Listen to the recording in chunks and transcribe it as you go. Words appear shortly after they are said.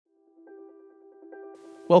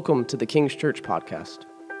Welcome to the King's Church podcast.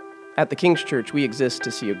 At the King's Church, we exist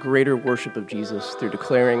to see a greater worship of Jesus through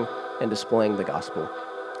declaring and displaying the gospel.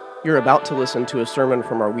 You're about to listen to a sermon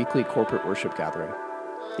from our weekly corporate worship gathering.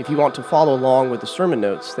 If you want to follow along with the sermon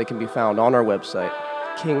notes, they can be found on our website,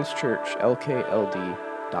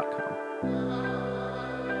 kingschurchlkld.com.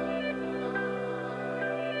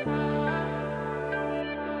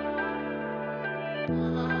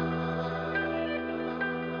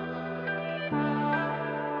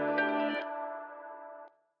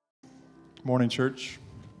 Morning, church.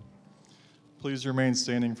 Please remain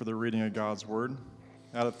standing for the reading of God's word.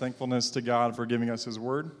 Out of thankfulness to God for giving us his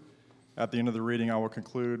word, at the end of the reading, I will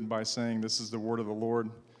conclude by saying this is the word of the Lord,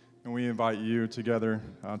 and we invite you together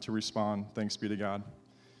to respond. Thanks be to God.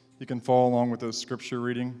 You can follow along with the scripture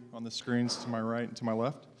reading on the screens to my right and to my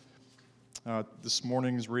left. This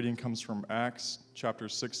morning's reading comes from Acts chapter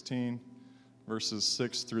 16, verses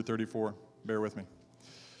 6 through 34. Bear with me.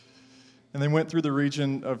 And they went through the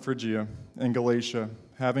region of Phrygia and Galatia,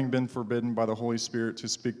 having been forbidden by the Holy Spirit to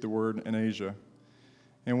speak the word in Asia.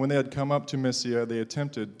 And when they had come up to Mysia, they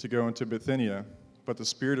attempted to go into Bithynia, but the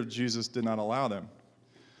Spirit of Jesus did not allow them.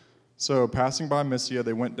 So, passing by Mysia,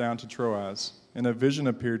 they went down to Troas, and a vision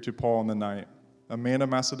appeared to Paul in the night. A man of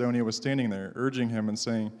Macedonia was standing there, urging him and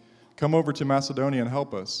saying, "Come over to Macedonia and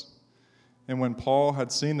help us." And when Paul had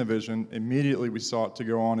seen the vision, immediately we sought to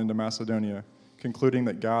go on into Macedonia, concluding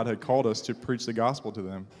that God had called us to preach the gospel to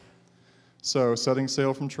them. So, setting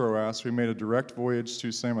sail from Troas, we made a direct voyage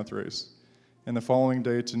to Samothrace, and the following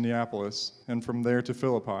day to Neapolis, and from there to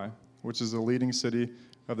Philippi, which is the leading city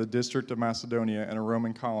of the district of Macedonia and a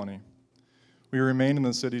Roman colony. We remained in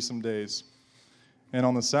the city some days, and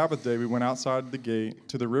on the Sabbath day we went outside the gate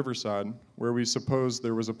to the riverside, where we supposed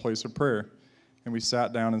there was a place of prayer, and we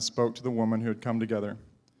sat down and spoke to the woman who had come together.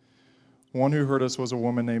 One who heard us was a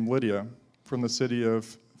woman named Lydia, from the city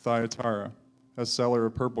of Thyatira, a seller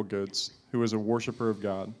of purple goods, who was a worshiper of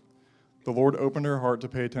God. The Lord opened her heart to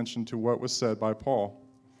pay attention to what was said by Paul.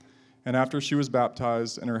 And after she was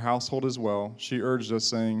baptized, and her household as well, she urged us,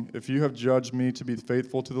 saying, "If you have judged me to be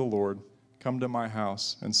faithful to the Lord, come to my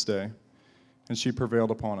house and stay." And she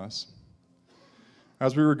prevailed upon us.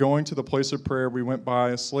 As we were going to the place of prayer, we went by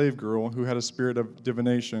a slave girl who had a spirit of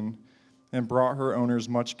divination and brought her owners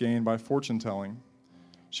much gain by fortune-telling.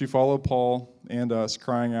 She followed Paul and us,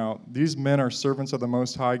 crying out, "These men are servants of the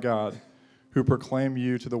Most High God, who proclaim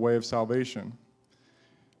you to the way of salvation."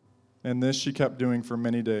 And this she kept doing for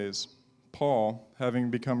many days. Paul, having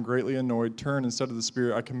become greatly annoyed, turned and said to the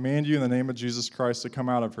spirit, "I command you in the name of Jesus Christ to come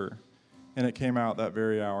out of her." And it came out that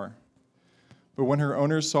very hour. But when her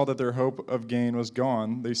owners saw that their hope of gain was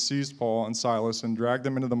gone, they seized Paul and Silas and dragged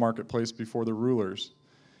them into the marketplace before the rulers.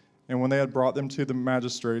 And when they had brought them to the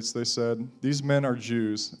magistrates, they said, "These men are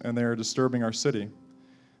Jews, and they are disturbing our city.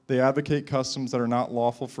 They advocate customs that are not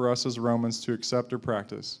lawful for us as Romans to accept or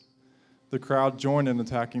practice." The crowd joined in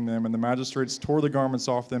attacking them, and the magistrates tore the garments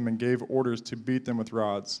off them and gave orders to beat them with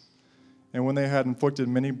rods. And when they had inflicted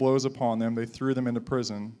many blows upon them, they threw them into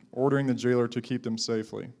prison, ordering the jailer to keep them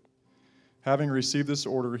safely. Having received this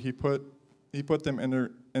order, he put them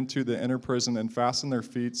into the inner prison and fastened their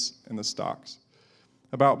feet in the stocks.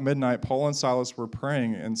 About midnight, Paul and Silas were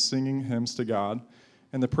praying and singing hymns to God,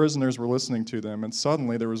 and the prisoners were listening to them. And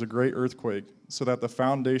suddenly there was a great earthquake, so that the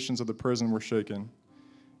foundations of the prison were shaken.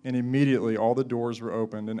 And immediately all the doors were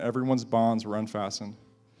opened, and everyone's bonds were unfastened.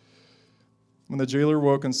 When the jailer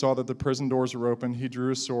woke and saw that the prison doors were open, he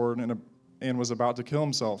drew a sword and was about to kill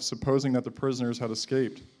himself, supposing that the prisoners had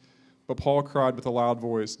escaped. But Paul cried with a loud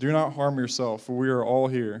voice, "Do not harm yourself, for we are all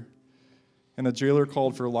here." And the jailer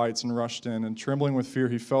called for lights and rushed in, and trembling with fear,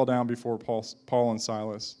 he fell down before Paul and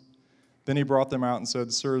Silas. Then he brought them out and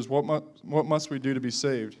said, "Sirs, what must we do to be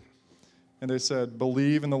saved?" And they said,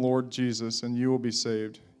 "Believe in the Lord Jesus, and you will be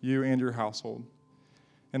saved, you and your household."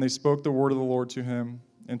 And they spoke the word of the Lord to him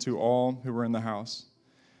and to all who were in the house.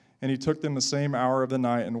 And he took them the same hour of the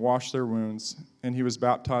night and washed their wounds, and he was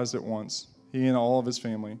baptized at once, he and all of his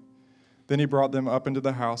family. Then he brought them up into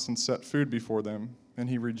the house and set food before them, and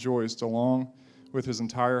he rejoiced along with his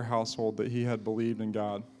entire household that he had believed in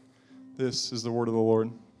God. This is the word of the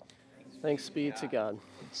Lord. Thanks be to God.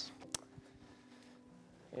 Thanks.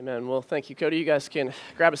 Amen. Well, thank you, Cody. You guys can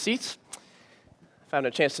grab a seat. If I haven't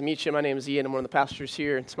had a chance to meet you, my name is Ian. I'm one of the pastors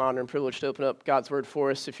here. It's my honor and privilege to open up God's word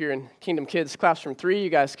for us. If you're in Kingdom Kids Classroom 3, you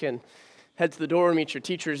guys can head to the door and meet your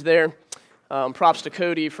teachers there. Props to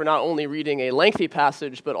Cody for not only reading a lengthy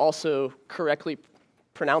passage, but also correctly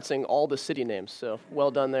pronouncing all the city names. So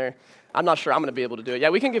well done there. I'm not sure I'm going to be able to do it. Yeah,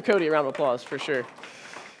 we can give Cody a round of applause for sure.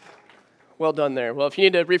 Well done there. Well, if you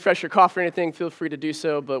need to refresh your coffee or anything, feel free to do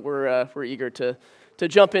so, but we're eager to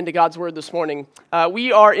jump into God's Word this morning.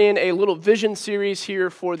 We are in a little vision series here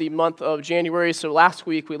for the month of January. So last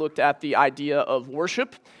week we looked at the idea of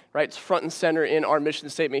worship, right? It's front and center in our mission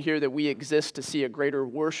statement here that we exist to see a greater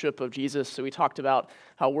worship of Jesus. So we talked about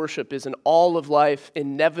how worship is an all-of-life,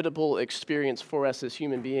 inevitable experience for us as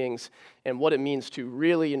human beings and what it means to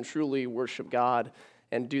really and truly worship God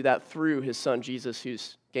and do that through his son Jesus,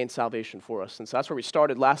 who's gained salvation for us. And so that's where we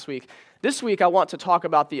started last week. This week, I want to talk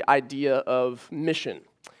about the idea of mission.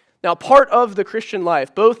 Now, part of the Christian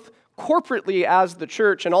life, both corporately as the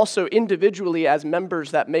church and also individually as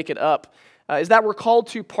members that make it up, is that we're called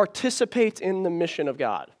to participate in the mission of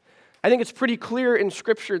God. I think it's pretty clear in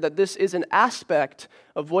Scripture that this is an aspect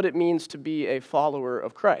of what it means to be a follower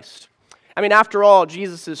of Christ. I mean, after all,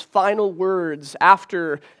 Jesus' final words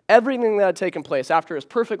after everything that had taken place, after his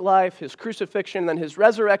perfect life, his crucifixion, and then his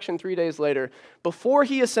resurrection 3 days later, before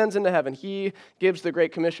he ascends into heaven, he gives the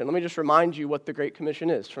Great Commission. Let me just remind you what the Great Commission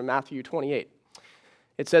is from Matthew 28.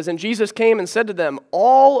 It says, "And Jesus came and said to them,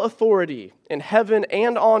 'All authority in heaven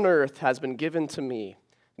and on earth has been given to me.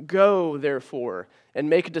 Go, therefore, and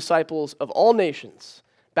make disciples of all nations,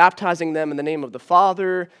 baptizing them in the name of the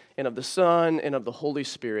Father, and of the Son, and of the Holy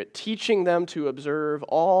Spirit, teaching them to observe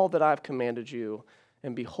all that I've commanded you.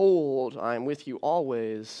 And behold, I am with you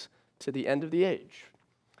always to the end of the age.'"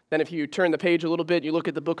 Then if you turn the page a little bit, you look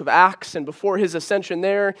at the book of Acts, and before his ascension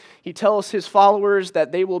there, he tells his followers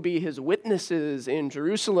that they will be his witnesses in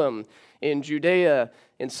Jerusalem, in Judea,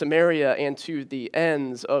 in Samaria, and to the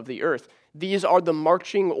ends of the earth. These are the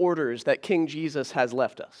marching orders that King Jesus has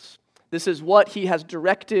left us. This is what he has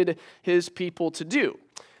directed his people to do.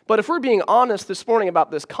 But if we're being honest this morning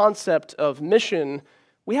about this concept of mission,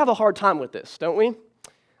 we have a hard time with this, don't we?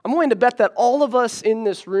 I'm willing to bet that all of us in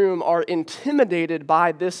this room are intimidated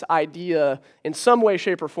by this idea in some way,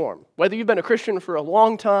 shape, or form, whether you've been a Christian for a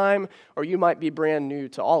long time or you might be brand new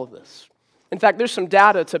to all of this. In fact, there's some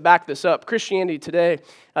data to back this up. Christianity Today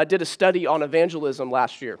did a study on evangelism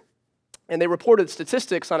last year, and they reported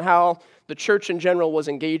statistics on how the church in general was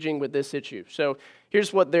engaging with this issue. So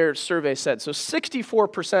here's what their survey said. So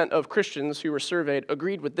 64% of Christians who were surveyed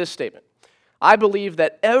agreed with this statement: "I believe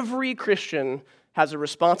that every Christian has a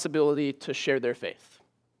responsibility to share their faith."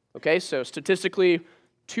 Okay, so statistically,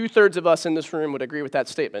 2/3 of us in this room would agree with that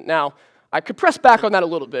statement. Now, I could press back on that a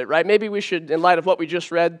little bit, right? Maybe we should, in light of what we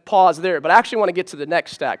just read, pause there. But I actually want to get to the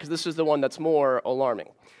next stat, because this is the one that's more alarming.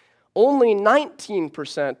 Only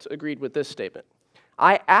 19% agreed with this statement: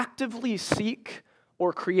 "I actively seek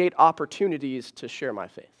or create opportunities to share my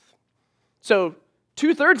faith." So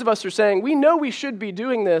 2/3 of us are saying, we know we should be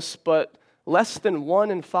doing this, but less than 1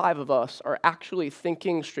 in 5 of us are actually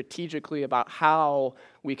thinking strategically about how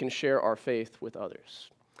we can share our faith with others.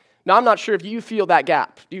 Now, I'm not sure if you feel that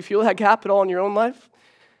gap. Do you feel that gap at all in your own life?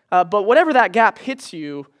 But whatever that gap hits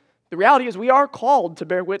you, the reality is we are called to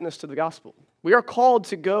bear witness to the gospel. We are called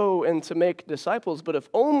to go and to make disciples, but if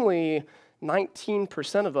only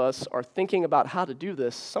 19% of us are thinking about how to do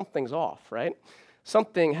this, something's off, right?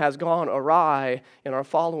 Something has gone awry in our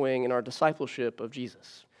following, in our discipleship of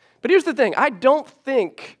Jesus. But here's the thing, I don't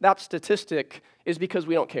think that statistic is because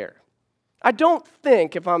we don't care. I don't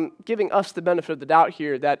think, if I'm giving us the benefit of the doubt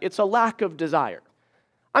here, that it's a lack of desire.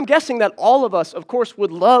 I'm guessing that all of us, of course,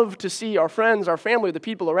 would love to see our friends, our family, the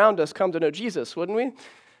people around us come to know Jesus, wouldn't we?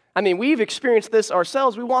 I mean, we've experienced this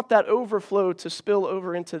ourselves. We want that overflow to spill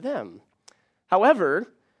over into them. However,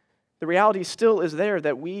 the reality still is there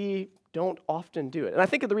that we don't often do it. And I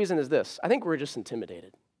think the reason is this. I think we're just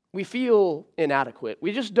intimidated. We feel inadequate.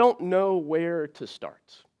 We just don't know where to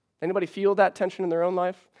start. Anybody feel that tension in their own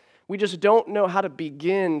life? We just don't know how to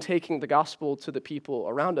begin taking the gospel to the people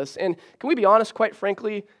around us. And can we be honest, quite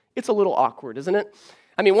frankly, it's a little awkward, isn't it?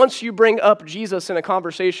 I mean, once you bring up Jesus in a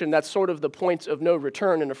conversation, that's sort of the point of no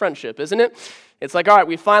return in a friendship, isn't it? It's like, all right,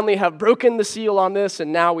 we finally have broken the seal on this,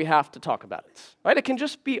 and now we have to talk about it. Right? It can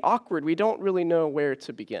just be awkward. We don't really know where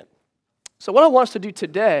to begin. So what I want us to do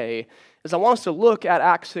today is I want us to look at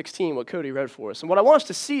Acts 16, what Cody read for us. And what I want us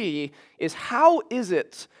to see is how is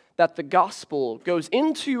it that the gospel goes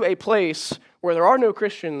into a place where there are no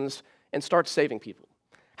Christians and starts saving people?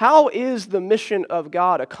 How is the mission of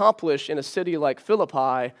God accomplished in a city like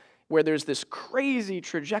Philippi where there's this crazy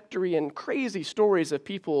trajectory and crazy stories of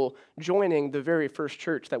people joining the very first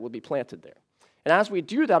church that will be planted there? And as we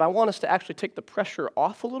do that, I want us to actually take the pressure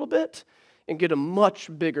off a little bit and get a much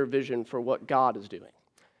bigger vision for what God is doing.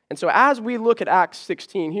 And so as we look at Acts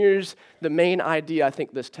 16, here's the main idea I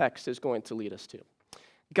think this text is going to lead us to.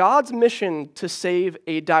 God's mission to save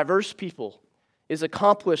a diverse people is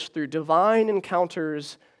accomplished through divine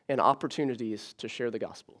encounters and opportunities to share the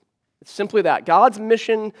gospel. It's simply that. God's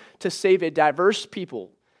mission to save a diverse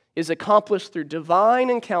people is accomplished through divine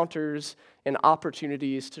encounters and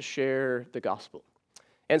opportunities to share the gospel.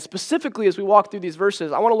 And specifically, as we walk through these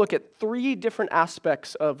verses, I want to look at three different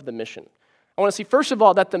aspects of the mission. I want to see, first of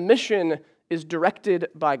all, that the mission is directed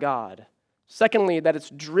by God. Secondly, that it's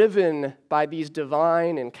driven by these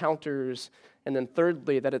divine encounters. And then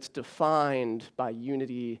thirdly, that it's defined by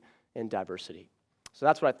unity and diversity. So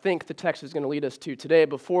that's what I think the text is going to lead us to today.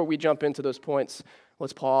 Before we jump into those points,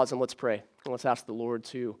 let's pause and let's pray. And let's ask the Lord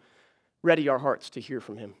to ready our hearts to hear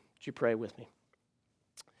from him. Would you pray with me?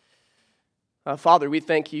 Father, we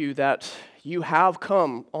thank you that you have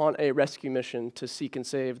come on a rescue mission to seek and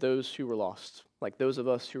save those who were lost, like those of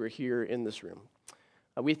us who are here in this room.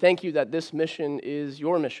 We thank you that this mission is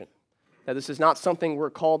your mission, that this is not something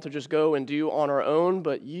we're called to just go and do on our own,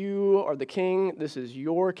 but you are the king. This is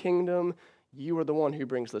your kingdom. You are the one who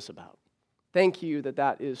brings this about. Thank you that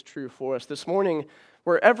that is true for us. This morning,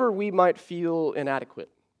 wherever we might feel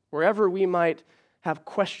inadequate, wherever we might have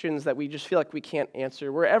questions that we just feel like we can't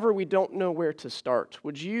answer, wherever we don't know where to start,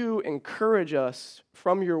 would you encourage us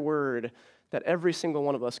from your word that every single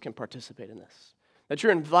one of us can participate in this? That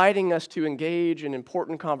you're inviting us to engage in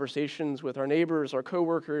important conversations with our neighbors, our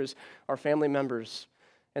coworkers, our family members,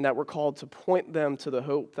 and that we're called to point them to the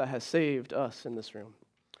hope that has saved us in this room.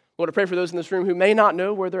 Lord, I pray for those in this room who may not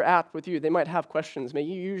know where they're at with you. They might have questions. May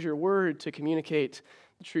you use your word to communicate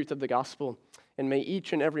the truth of the gospel. And may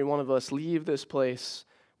each and every one of us leave this place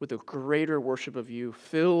with a greater worship of you,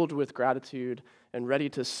 filled with gratitude and ready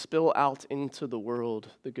to spill out into the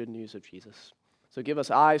world the good news of Jesus. So give us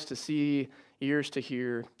eyes to see, ears to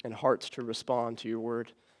hear, and hearts to respond to your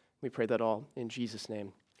word. We pray that all in Jesus'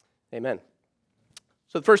 name. Amen.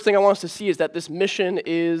 So the first thing I want us to see is that this mission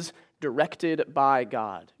is directed by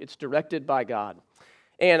God. It's directed by God.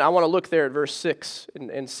 And I want to look there at verse 6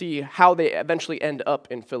 and see how they eventually end up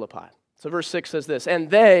in Philippi. So verse 6 says this,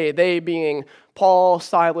 and they being Paul,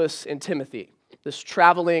 Silas, and Timothy, this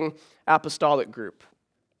traveling apostolic group.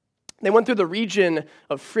 They went through the region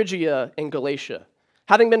of Phrygia and Galatia,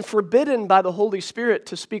 having been forbidden by the Holy Spirit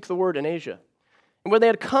to speak the word in Asia. And when they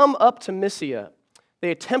had come up to Mysia,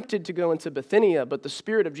 they attempted to go into Bithynia, but the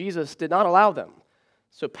Spirit of Jesus did not allow them.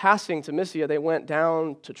 So passing to Mysia, they went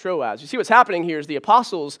down to Troas. You see what's happening here is the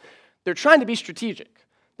apostles, they're trying to be strategic.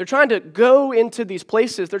 They're trying to go into these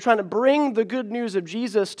places. They're trying to bring the good news of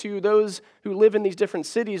Jesus to those who live in these different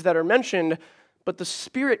cities that are mentioned, but the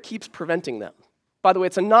Spirit keeps preventing them. By the way,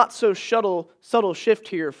 it's a not so subtle shift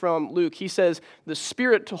here from Luke. He says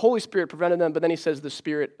the Holy Spirit prevented them, but then he says the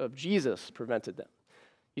Spirit of Jesus prevented them.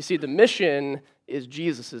 You see, the mission is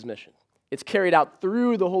Jesus' mission. It's carried out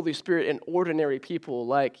through the Holy Spirit in ordinary people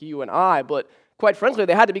like you and I, but quite frankly,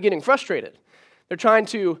 they had to be getting frustrated. They're trying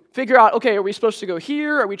to figure out, okay, are we supposed to go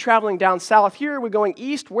here? Are we traveling down south here? Are we going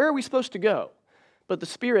east? Where are we supposed to go? But the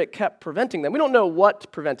Spirit kept preventing them. We don't know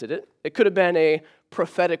what prevented it. It could have been a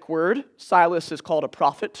prophetic word. Silas is called a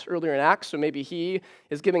prophet earlier in Acts, so maybe he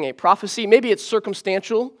is giving a prophecy. Maybe it's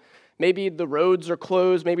circumstantial. Maybe the roads are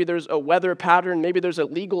closed. Maybe there's a weather pattern. Maybe there's a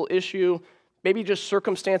legal issue. Maybe just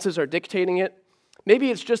circumstances are dictating it.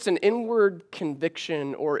 Maybe it's just an inward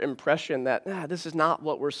conviction or impression that this is not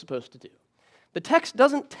what we're supposed to do. The text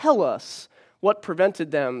doesn't tell us what prevented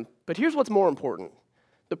them, but here's what's more important.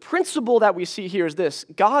 The principle that we see here is this: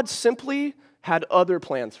 God simply had other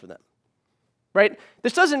plans for them, right?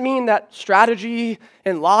 This doesn't mean that strategy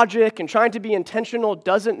and logic and trying to be intentional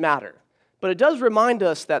doesn't matter, but it does remind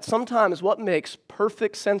us that sometimes what makes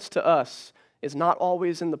perfect sense to us is not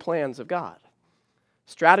always in the plans of God.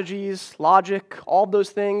 Strategies, logic, all those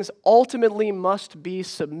things ultimately must be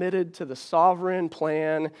submitted to the sovereign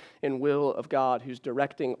plan and will of God who's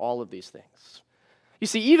directing all of these things. You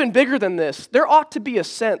see, even bigger than this, there ought to be a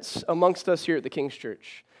sense amongst us here at the King's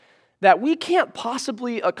Church that we can't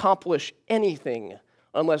possibly accomplish anything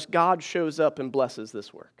unless God shows up and blesses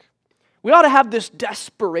this work. We ought to have this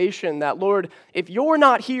desperation that, Lord, if you're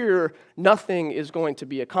not here, nothing is going to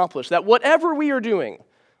be accomplished. That whatever we are doing,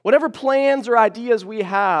 whatever plans or ideas we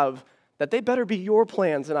have, that they better be your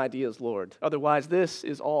plans and ideas, Lord. Otherwise, this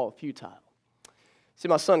is all futile. See,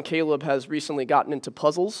 my son Caleb has recently gotten into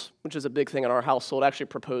puzzles, which is a big thing in our household. I actually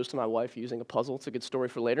proposed to my wife using a puzzle. It's a good story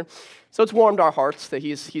for later. So it's warmed our hearts that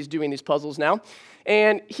he's doing these puzzles now.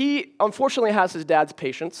 And he, unfortunately, has his dad's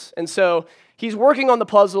patience. And so he's working on the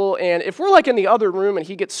puzzle, and if we're like in the other room and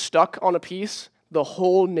he gets stuck on a piece, the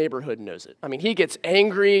whole neighborhood knows it. I mean, he gets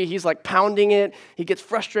angry, he's like pounding it, he gets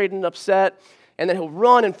frustrated and upset, and then he'll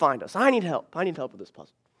run and find us. I need help with this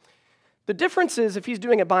puzzle. The difference is if he's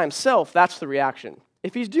doing it by himself, that's the reaction.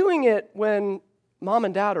 If he's doing it when mom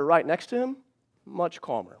and dad are right next to him, much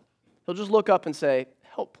calmer. He'll just look up and say,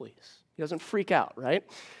 help, please. He doesn't freak out, right?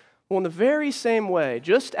 Well, in the very same way,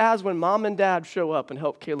 just as when mom and dad show up and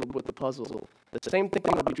help Caleb with the puzzle, the same thing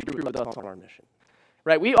will be true with us on our mission,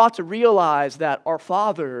 right? We ought to realize that our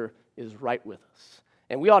Father is right with us,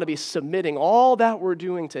 and we ought to be submitting all that we're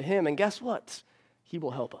doing to him, and guess what? He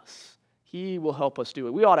will help us. He will help us do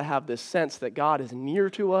it. We ought to have this sense that God is near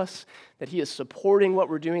to us, that he is supporting what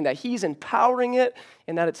we're doing, that he's empowering it,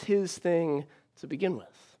 and that it's his thing to begin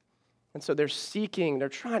with. And so they're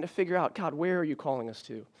trying to figure out, God, where are you calling us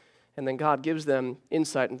to? And then God gives them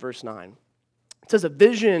insight in verse 9. It says, a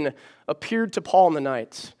vision appeared to Paul in the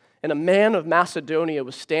night, and a man of Macedonia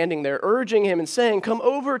was standing there, urging him and saying, come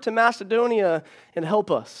over to Macedonia and help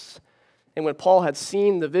us. And when Paul had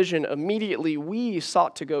seen the vision, immediately we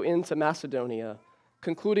sought to go into Macedonia,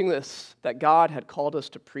 concluding this, that God had called us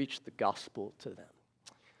to preach the gospel to them.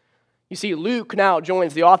 You see, Luke now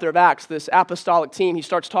joins the author of Acts, this apostolic team. He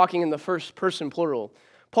starts talking in the first person plural.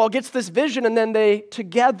 Paul gets this vision, and then they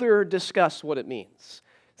together discuss what it means.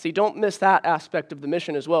 See, don't miss that aspect of the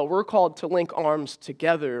mission as well. We're called to link arms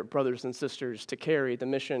together, brothers and sisters, to carry the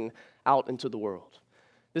mission out into the world.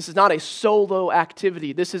 This is not a solo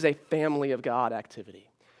activity. This is a family of God activity.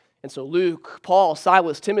 And so Luke, Paul,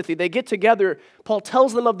 Silas, Timothy, they get together. Paul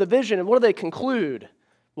tells them of the vision, and what do they conclude?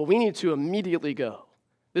 Well, we need to immediately go.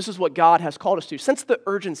 This is what God has called us to. Sense the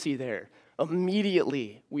urgency there.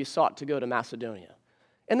 Immediately we sought to go to Macedonia.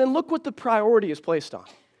 And then look what the priority is placed on.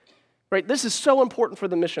 Right? This is so important for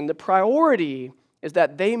the mission. The priority is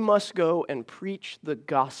that they must go and preach the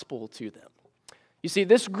gospel to them. You see,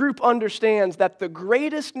 this group understands that the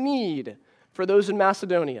greatest need for those in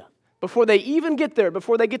Macedonia, before they even get there,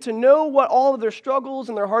 before they get to know what all of their struggles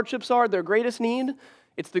and their hardships are, their greatest need,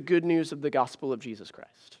 it's the good news of the gospel of Jesus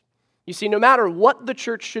Christ. You see, no matter what the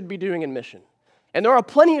church should be doing in mission, and there are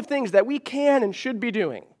plenty of things that we can and should be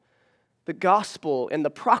doing, the gospel and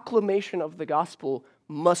the proclamation of the gospel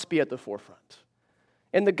must be at the forefront.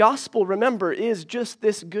 And the gospel, remember, is just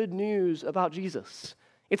this good news about Jesus.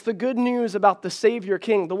 It's the good news about the Savior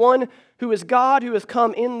King, the one who is God, who has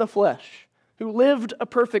come in the flesh, who lived a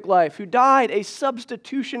perfect life, who died a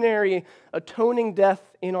substitutionary, atoning death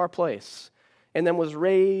in our place, and then was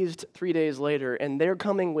raised 3 days later. And they're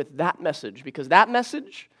coming with that message, because that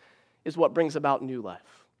message is what brings about new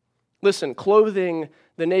life. Listen, clothing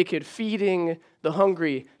the naked, feeding the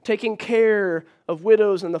hungry, taking care of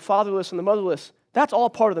widows and the fatherless and the motherless, that's all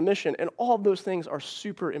part of the mission, and all of those things are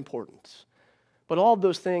super important. But all of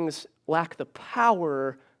those things lack the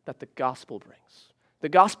power that the gospel brings. The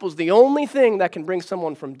gospel is the only thing that can bring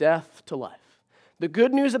someone from death to life. The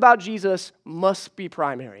good news about Jesus must be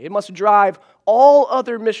primary. It must drive all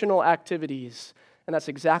other missional activities, and that's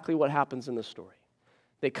exactly what happens in this story.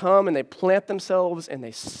 They come and they plant themselves and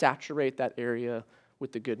they saturate that area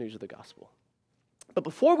with the good news of the gospel. But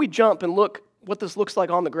before we jump and look what this looks like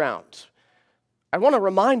on the ground, I want to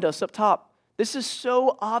remind us up top, this is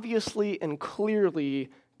so obviously and clearly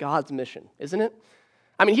God's mission, isn't it?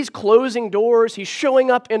 I mean, he's closing doors, he's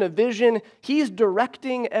showing up in a vision, he's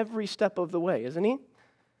directing every step of the way, isn't he?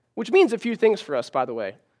 Which means a few things for us, by the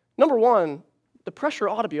way. Number one, the pressure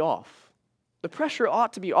ought to be off. The pressure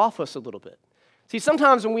ought to be off us a little bit. See,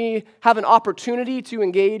 sometimes when we have an opportunity to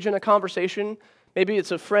engage in a conversation, maybe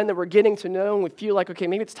it's a friend that we're getting to know and we feel like, okay,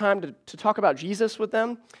 maybe it's time to talk about Jesus with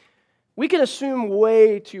them, we can assume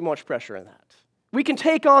way too much pressure in that. We can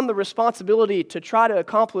take on the responsibility to try to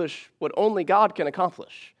accomplish what only God can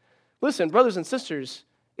accomplish. Listen, brothers and sisters,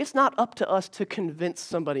 it's not up to us to convince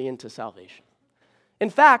somebody into salvation. In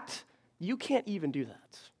fact, you can't even do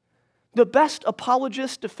that. The best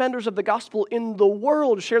apologists, defenders of the gospel in the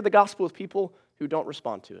world share the gospel with people who don't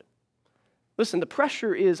respond to it. Listen, the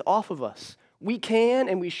pressure is off of us. We can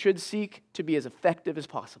and we should seek to be as effective as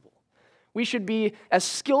possible. We should be as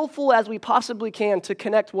skillful as we possibly can to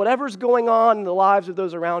connect whatever's going on in the lives of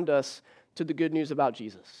those around us to the good news about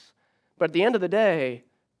Jesus. But at the end of the day,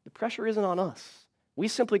 the pressure isn't on us. We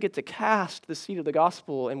simply get to cast the seed of the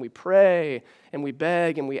gospel and we pray and we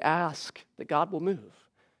beg and we ask that God will move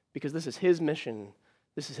because this is his mission.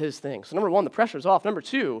 This is his thing. So number one, the pressure's off. Number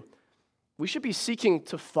two, we should be seeking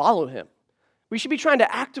to follow him. We should be trying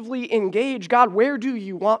to actively engage. God, where do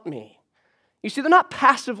you want me? You see, they're not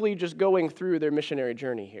passively just going through their missionary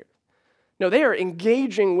journey here. No, they are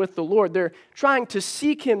engaging with the Lord. They're trying to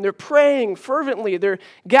seek him. They're praying fervently. They're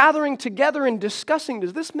gathering together and discussing.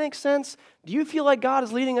 Does this make sense? Do you feel like God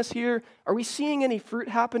is leading us here? Are we seeing any fruit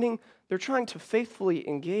happening? They're trying to faithfully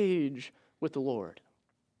engage with the Lord.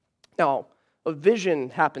 Now, a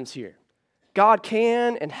vision happens here. God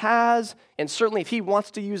can and has, and certainly if he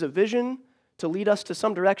wants to use a vision to lead us to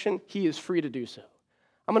some direction, he is free to do so.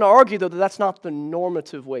 I'm going to argue, though, that that's not the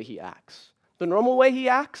normative way he acts. The normal way he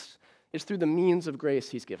acts is through the means of grace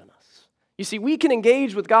he's given us. You see, we can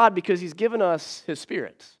engage with God because he's given us his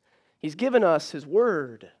Spirit. He's given us his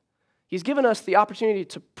word. He's given us the opportunity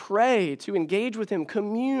to pray, to engage with him,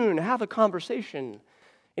 commune, have a conversation.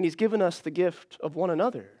 And he's given us the gift of one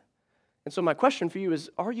another. And so my question for you is,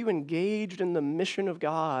 are you engaged in the mission of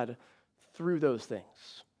God through those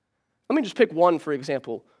things? Let me just pick one, for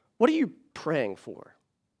example. What are you praying for?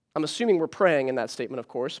 I'm assuming we're praying in that statement, of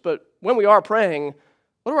course, but when we are praying,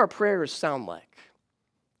 what do our prayers sound like?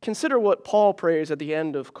 Consider what Paul prays at the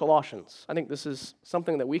end of Colossians. I think this is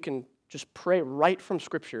something that we can just pray right from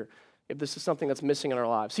Scripture if this is something that's missing in our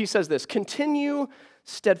lives. He says this, continue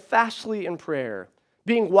steadfastly in prayer,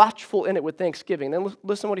 being watchful in it with thanksgiving. Then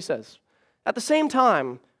listen to what he says. At the same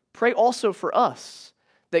time, pray also for us,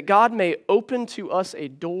 that God may open to us a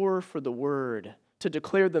door for the word, to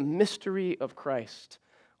declare the mystery of Christ,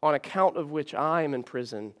 on account of which I am in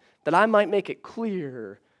prison, that I might make it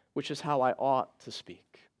clear which is how I ought to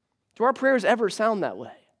speak. Do our prayers ever sound that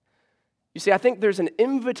way? You see, I think there's an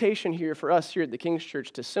invitation here for us here at the King's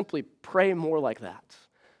Church to simply pray more like that.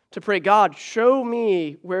 To pray, God, show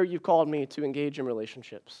me where you've called me to engage in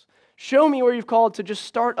relationships. Show me where you've called to just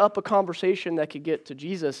start up a conversation that could get to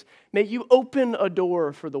Jesus. May you open a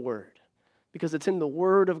door for the word, because it's in the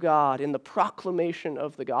word of God, in the proclamation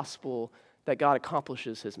of the gospel, that God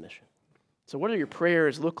accomplishes his mission. So what do your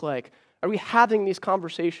prayers look like? Are we having these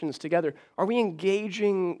conversations together? Are we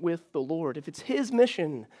engaging with the Lord? If it's his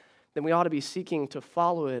mission, then we ought to be seeking to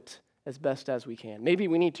follow it as best as we can. Maybe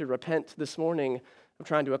we need to repent this morning of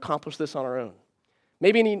trying to accomplish this on our own.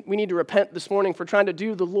 Maybe we need to repent this morning for trying to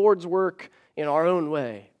do the Lord's work in our own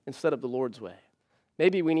way instead of the Lord's way.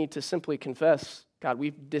 Maybe we need to simply confess, God,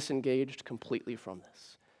 we've disengaged completely from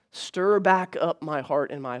this. Stir back up my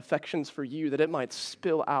heart and my affections for you that it might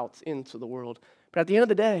spill out into the world. But at the end of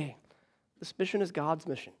the day, this mission is God's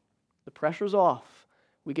mission. The pressure's off.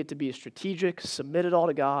 We get to be strategic, submit it all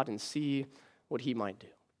to God, and see what he might do.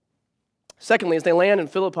 Secondly, as they land in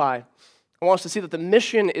Philippi, I want us to see that the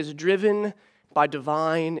mission is driven by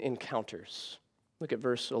divine encounters. Look at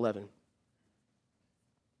verse 11. It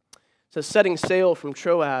says, setting sail from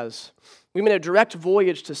Troas, we made a direct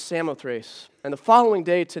voyage to Samothrace, and the following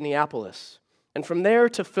day to Neapolis, and from there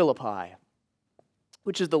to Philippi,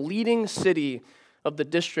 which is the leading city of the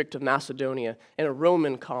district of Macedonia and a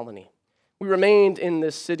Roman colony. We remained in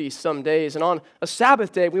this city some days, and on a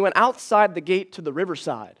Sabbath day, we went outside the gate to the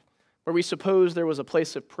riverside, where we supposed there was a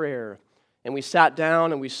place of prayer, and we sat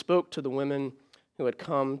down and we spoke to the women who had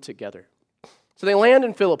come together. So they land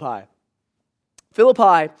in Philippi.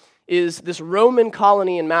 Philippi is this Roman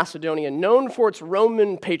colony in Macedonia known for its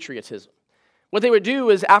Roman patriotism. What they would do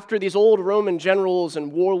is after these old Roman generals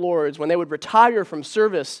and warlords, when they would retire from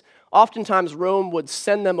service, oftentimes Rome would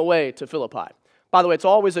send them away to Philippi. By the way, it's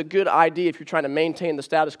always a good idea if you're trying to maintain the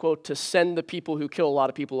status quo to send the people who kill a lot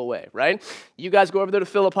of people away, right? You guys go over there to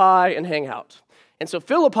Philippi and hang out. And so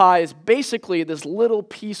Philippi is basically this little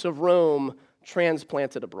piece of Rome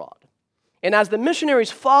transplanted abroad. And as the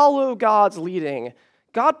missionaries follow God's leading,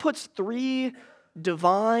 God puts 3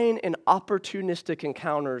 divine and opportunistic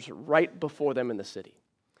encounters right before them in the city.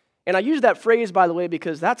 And I use that phrase, by the way,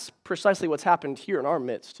 because that's precisely what's happened here in our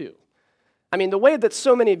midst, too. I mean, the way that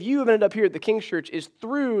so many of you have ended up here at the King's Church is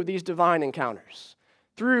through these divine encounters,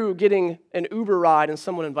 through getting an Uber ride and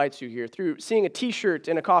someone invites you here, through seeing a t-shirt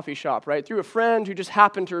in a coffee shop, right? Through a friend who just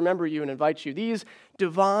happened to remember you and invites you. These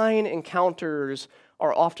divine encounters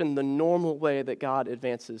are often the normal way that God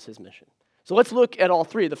advances his mission. So let's look at all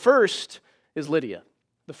 3. The first is Lydia.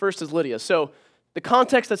 So the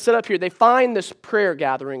context that's set up here, they find this prayer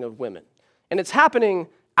gathering of women, and it's happening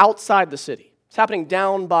outside the city. It's happening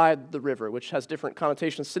down by the river, which has different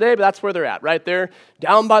connotations today, but that's where they're at, right there,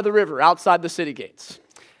 down by the river, outside the city gates.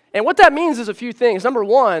 And what that means is a few things. Number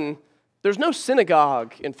one, there's no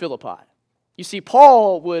synagogue in Philippi. You see,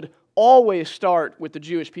 Paul would always start with the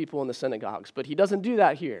Jewish people in the synagogues, but he doesn't do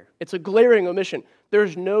that here. It's a glaring omission.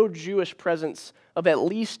 There's no Jewish presence of at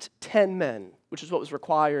least 10 men, which is what was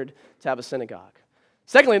required to have a synagogue.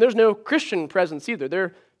 Secondly, there's no Christian presence either.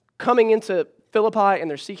 They're coming into Philippi and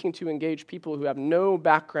they're seeking to engage people who have no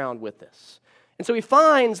background with this. And so he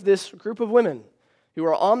finds this group of women who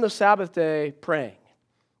are on the Sabbath day praying.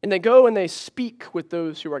 And they go and they speak with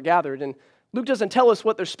those who are gathered. And Luke doesn't tell us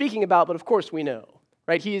what they're speaking about, but of course we know,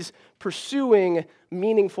 right? He's pursuing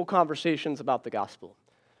meaningful conversations about the gospel.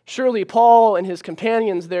 Surely Paul and his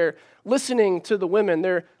companions, they're listening to the women.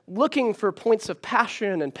 They're looking for points of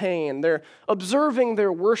passion and pain. They're observing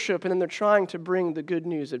their worship, and then they're trying to bring the good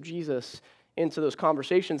news of Jesus into those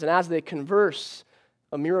conversations. And as they converse,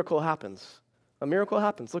 a miracle happens. A miracle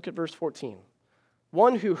happens. Look at verse 14.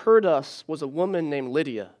 One who heard us was a woman named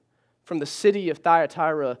Lydia from the city of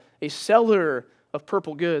Thyatira, a seller of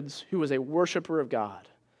purple goods who was a worshiper of God.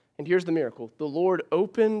 And here's the miracle. The Lord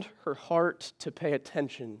opened her heart to pay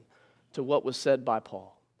attention to what was said by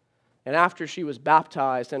Paul. And after she was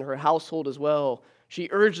baptized and her household as well, she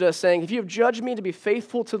urged us, saying, if you have judged me to be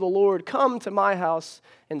faithful to the Lord, come to my house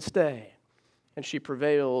and stay. And she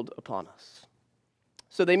prevailed upon us.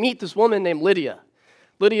 So they meet this woman named Lydia.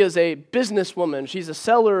 Lydia is a businesswoman. She's a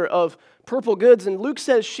seller of purple goods, and Luke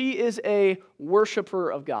says she is a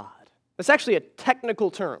worshiper of God. That's actually a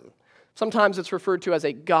technical term. Sometimes it's referred to as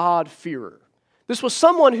a God-fearer. This was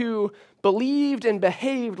someone who believed and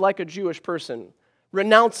behaved like a Jewish person,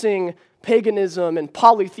 renouncing paganism and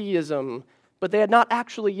polytheism, but they had not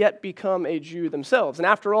actually yet become a Jew themselves. And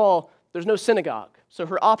after all, there's no synagogue, so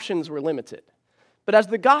her options were limited. But as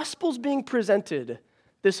the gospel's being presented,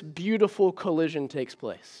 this beautiful collision takes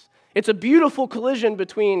place. It's a beautiful collision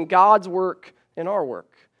between God's work and our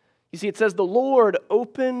work. You see, it says the Lord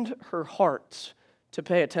opened her heart to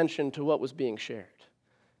pay attention to what was being shared.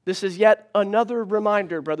 This is yet another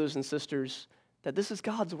reminder, brothers and sisters, that this is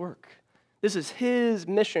God's work. This is His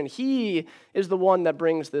mission. He is the one that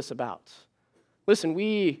brings this about. Listen,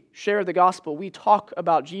 we share the gospel, we talk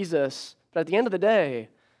about Jesus, but at the end of the day,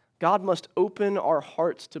 God must open our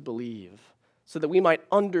hearts to believe so that we might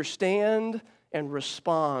understand and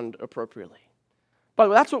respond appropriately. By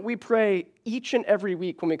the way, that's what we pray each and every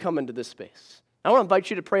week when we come into this space. I want to invite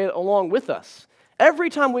you to pray it along with us. Every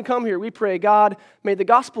time we come here, we pray, God, may the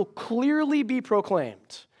gospel clearly be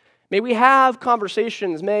proclaimed. May we have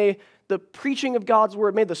conversations. May the preaching of God's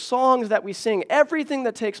word, may the songs that we sing, everything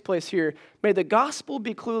that takes place here, may the gospel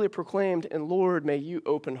be clearly proclaimed, and Lord, may you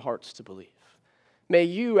open hearts to believe. May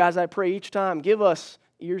you, as I pray each time, give us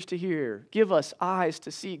ears to hear, give us eyes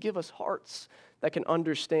to see, give us hearts that can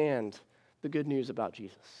understand the good news about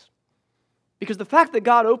Jesus. Because the fact that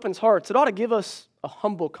God opens hearts, it ought to give us a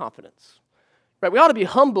humble confidence. Right? We ought to be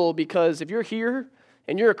humble because if you're here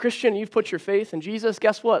and you're a Christian and you've put your faith in Jesus,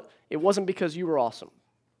 guess what? It wasn't because you were awesome.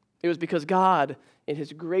 It was because God, in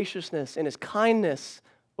His graciousness and His kindness,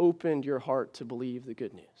 opened your heart to believe the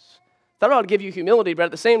good news. That ought to give you humility, but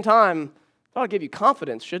at the same time, that ought to give you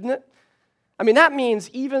confidence, shouldn't it? I mean, that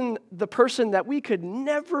means even the person that we could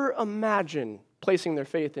never imagine placing their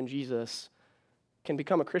faith in Jesus can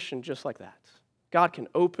become a Christian just like that. God can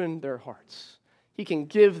open their hearts. He can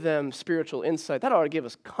give them spiritual insight. That ought to give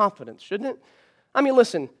us confidence, shouldn't it? I mean,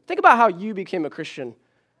 listen, think about how you became a Christian.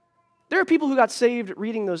 There are people who got saved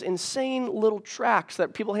reading those insane little tracts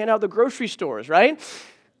that people hand out at the grocery stores, right?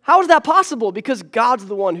 How is that possible? Because God's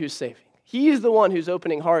the one who's saving. He's the one who's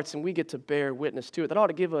opening hearts, and we get to bear witness to it. That ought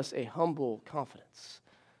to give us a humble confidence.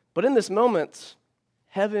 But in this moment,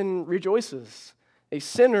 heaven rejoices. A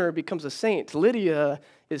sinner becomes a saint. Lydia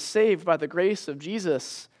is saved by the grace of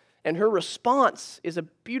Jesus, and her response is a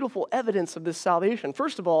beautiful evidence of this salvation.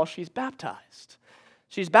 First of all, she's baptized.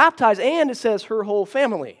 She's baptized, and it says her whole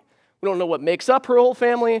family. We don't know what makes up her whole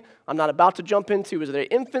family. I'm not about to jump into, is there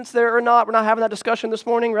infants there or not? We're not having that discussion this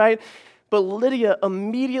morning, right? But Lydia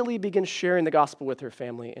immediately begins sharing the gospel with her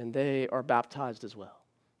family, and they are baptized as well.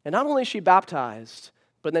 And not only is she baptized,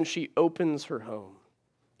 but then she opens her home.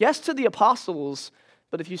 Yes, to the apostles,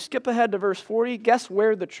 but if you skip ahead to verse 40, guess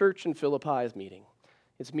where the church in Philippi is meeting?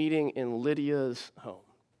 It's meeting in Lydia's home.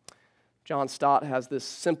 John Stott has this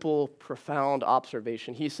simple, profound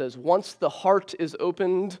observation. He says, once the heart is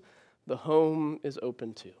opened, the home is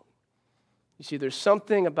open too. You see, there's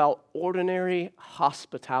something about ordinary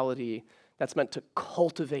hospitality that's meant to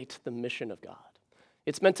cultivate the mission of God.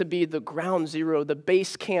 It's meant to be the ground zero, the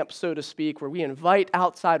base camp, so to speak, where we invite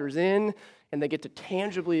outsiders in and they get to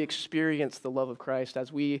tangibly experience the love of Christ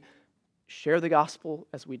as we share the gospel,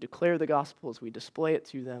 as we declare the gospel, as we display it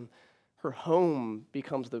to them. Her home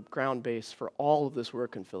becomes the ground base for all of this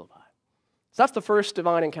work in Philippi. So that's the first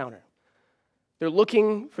divine encounter. They're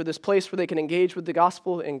looking for this place where they can engage with the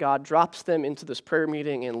gospel, and God drops them into this prayer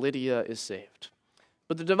meeting, and Lydia is saved.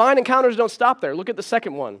 But the divine encounters don't stop there. Look at the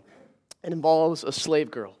second one. It involves a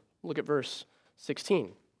slave girl. Look at verse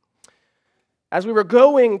 16. As we were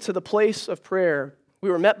going to the place of prayer, we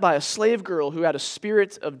were met by a slave girl who had a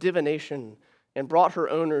spirit of divination and brought her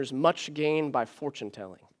owners much gain by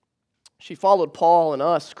fortune-telling. She followed Paul and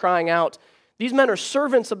us, crying out, "These men are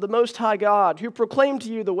servants of the Most High God, who proclaim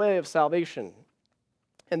to you the way of salvation."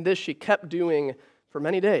 And this she kept doing for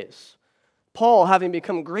many days. Paul, having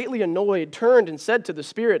become greatly annoyed, turned and said to the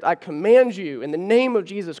spirit, "I command you in the name of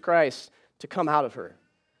Jesus Christ to come out of her."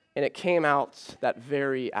 And it came out that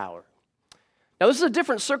very hour. Now, this is a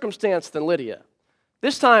different circumstance than Lydia.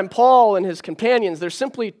 This time, Paul and his companions, they're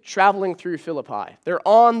simply traveling through Philippi. They're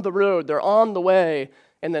on the road, they're on the way,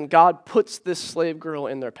 and then God puts this slave girl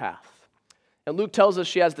in their path. And Luke tells us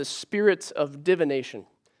she has the spirit of divination.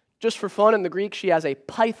 Just for fun, in the Greek, she has a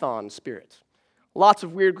python spirit. Lots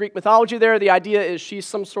of weird Greek mythology there. The idea is she's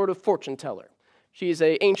some sort of fortune teller. She's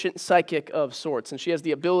an ancient psychic of sorts, and she has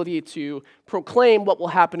the ability to proclaim what will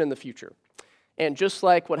happen in the future. And just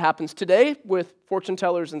like what happens today with fortune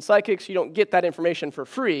tellers and psychics, you don't get that information for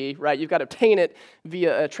free, right? You've got to obtain it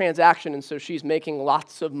via a transaction, and so she's making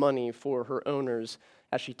lots of money for her owners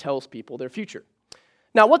as she tells people their future.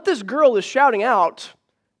 Now, what this girl is shouting out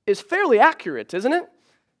is fairly accurate, isn't it?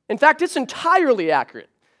 In fact, it's entirely accurate.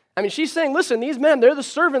 I mean, she's saying, listen, these men, they're the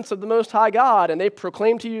servants of the Most High God, and they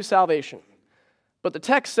proclaim to you salvation. But the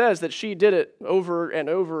text says that she did it over and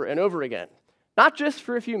over and over again. Not just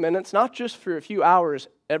for a few minutes, not just for a few hours,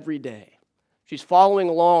 every day. She's following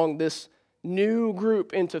along this new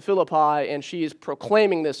group into Philippi, and she is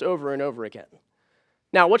proclaiming this over and over again.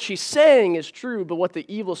 Now, what she's saying is true, but what the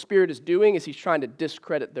evil spirit is doing is he's trying to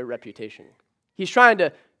discredit their reputation. He's trying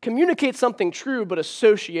to communicate something true, but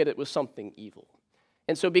associate it with something evil.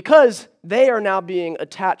 And so because they are now being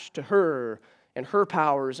attached to her and her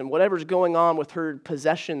powers and whatever's going on with her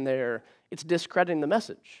possession there, it's discrediting the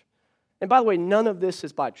message. And by the way, none of this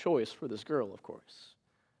is by choice for this girl, of course.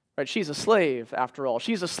 Right? She's a slave, after all.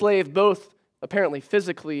 She's a slave both apparently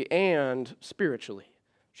physically and spiritually.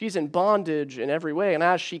 She's in bondage in every way. And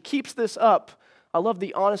as she keeps this up, I love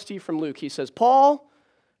the honesty from Luke. He says, Paul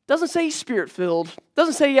doesn't say he's spirit-filled,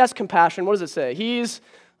 doesn't say he has compassion. What does it say? He's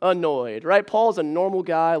annoyed, right? Paul's a normal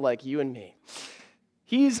guy like you and me.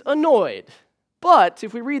 He's annoyed. But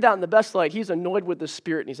if we read that in the best light, he's annoyed with the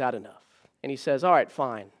Spirit and he's had enough. And he says, all right,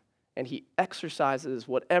 fine. And he exercises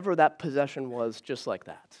whatever that possession was just like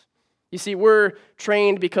that. You see, we're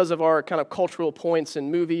trained because of our kind of cultural points in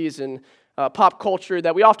movies and pop culture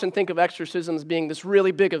that we often think of exorcisms being this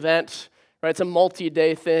really big event, right? It's a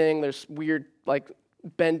multi-day thing. There's weird, like,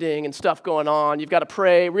 bending and stuff going on. You've got to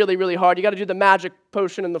pray really, really hard. You got to do the magic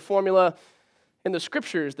potion and the formula. In the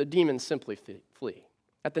scriptures, the demons simply flee.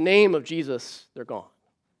 At the name of Jesus, they're gone.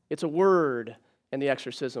 It's a word, and the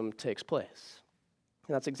exorcism takes place.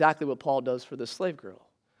 And that's exactly what Paul does for this slave girl.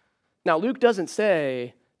 Now, Luke doesn't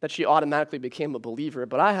say that she automatically became a believer,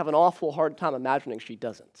 but I have an awful hard time imagining she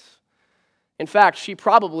doesn't. In fact, she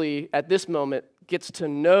probably, at this moment, gets to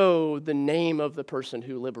know the name of the person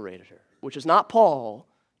who liberated her, which is not Paul,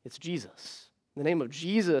 it's Jesus. In the name of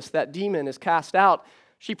Jesus, that demon is cast out.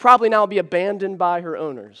 She probably now will be abandoned by her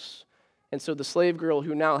owners. And so the slave girl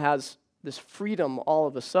who now has this freedom all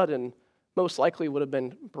of a sudden most likely would have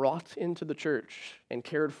been brought into the church and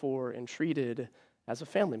cared for and treated as a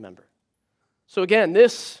family member. So again,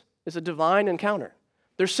 this is a divine encounter.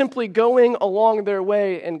 They're simply going along their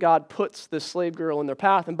way, and God puts this slave girl in their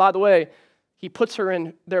path. And by the way, he puts her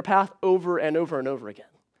in their path over and over and over again.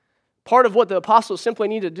 Part of what the apostles simply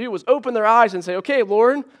needed to do was open their eyes and say, okay,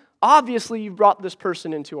 Lord, obviously you brought this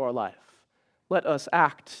person into our life. Let us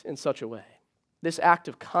act in such a way. This act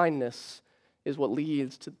of kindness is what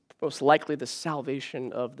leads to most likely the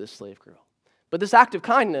salvation of this slave girl. But this act of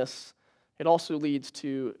kindness, it also leads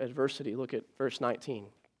to adversity. Look at verse 19.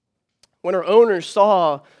 When her owners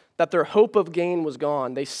saw that their hope of gain was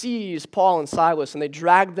gone, they seized Paul and Silas and they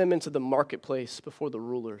dragged them into the marketplace before the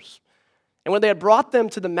rulers. And when they had brought them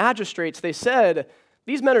to the magistrates, they said,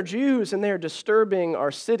 these men are Jews and they are disturbing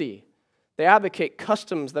our city. They advocate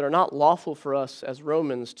customs that are not lawful for us as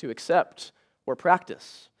Romans to accept or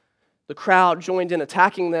practice. The crowd joined in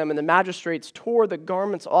attacking them, and the magistrates tore the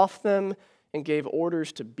garments off them and gave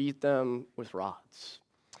orders to beat them with rods.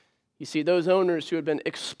 You see, those owners who had been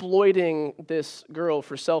exploiting this girl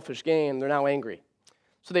for selfish gain, they're now angry.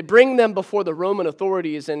 So they bring them before the Roman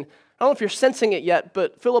authorities, and I don't know if you're sensing it yet,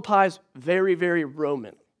 but Philippi's very, very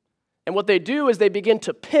Roman. And what they do is they begin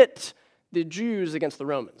to pit the Jews against the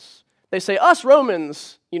Romans. They say, us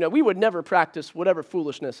Romans, we would never practice whatever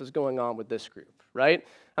foolishness is going on with this group, right?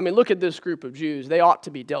 I mean, look at this group of Jews. They ought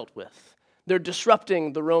to be dealt with. They're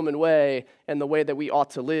disrupting the Roman way and the way that we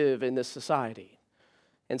ought to live in this society.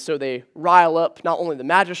 And so they rile up not only the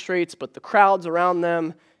magistrates, but the crowds around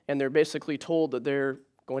them, and they're basically told that they're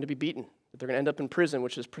going to be beaten, that they're going to end up in prison,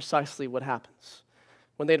 which is precisely what happens.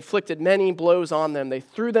 When they inflicted many blows on them, they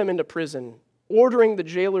threw them into prison, ordering the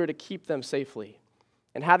jailer to keep them safely.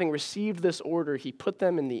 And having received this order, he put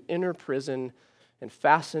them in the inner prison and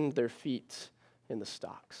fastened their feet in the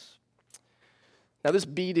stocks. Now, this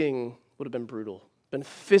beating would have been brutal, been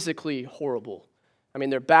physically horrible. I mean,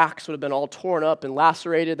 their backs would have been all torn up and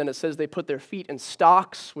lacerated. Then it says they put their feet in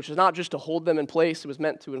stocks, which is not just to hold them in place. It was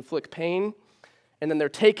meant to inflict pain. And then they're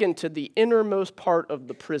taken to the innermost part of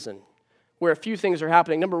the prison, where a few things are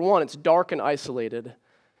happening. Number one, it's dark and isolated.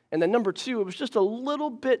 And then number two, it was just a little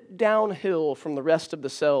bit downhill from the rest of the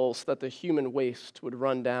cells that the human waste would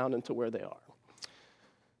run down into where they are.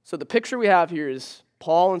 So the picture we have here is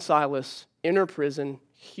Paul and Silas, inner prison,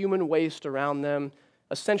 human waste around them,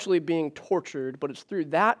 essentially being tortured, but it's through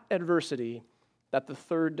that adversity that the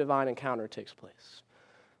third divine encounter takes place.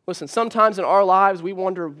 Listen, sometimes in our lives we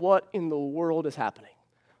wonder what in the world is happening.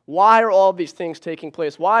 Why are all these things taking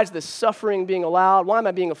place? Why is this suffering being allowed? Why am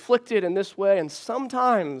I being afflicted in this way? And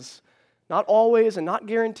sometimes, not always and not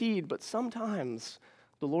guaranteed, but sometimes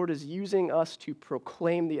the Lord is using us to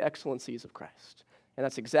proclaim the excellencies of Christ. And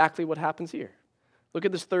that's exactly what happens here. Look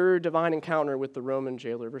at this third divine encounter with the Roman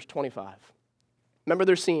jailer, verse 25. Remember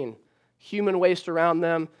their scene. Human waste around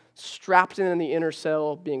them, strapped in the inner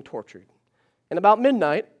cell, being tortured. And about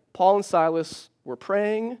midnight, Paul and Silas were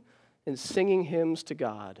praying and singing hymns to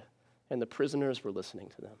God, and the prisoners were listening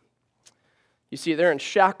to them. You see, they're in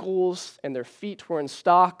shackles, and their feet were in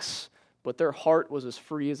stocks, but their heart was as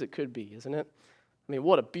free as it could be, isn't it? I mean,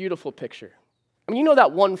 what a beautiful picture. I mean, you know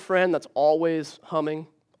that one friend that's always humming,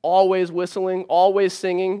 always whistling, always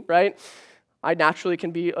singing, right? I naturally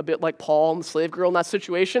can be a bit like Paul and the slave girl in that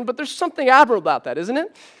situation, but there's something admirable about that, isn't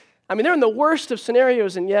it? I mean, they're in the worst of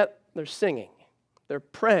scenarios, and yet they're singing. They're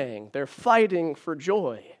praying. They're fighting for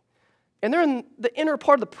joy. And they're in the inner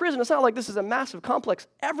part of the prison. It's not like this is a massive complex.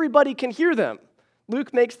 Everybody can hear them.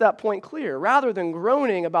 Luke makes that point clear. Rather than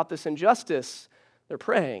groaning about this injustice, they're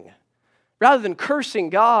praying. Rather than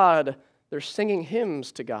cursing God, they're singing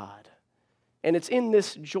hymns to God. And it's in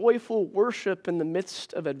this joyful worship in the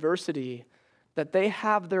midst of adversity that they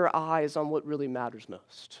have their eyes on what really matters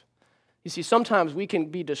most. You see, sometimes we can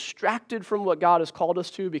be distracted from what God has called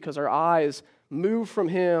us to because our eyes move from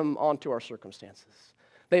Him onto our circumstances.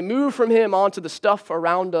 They move from Him onto the stuff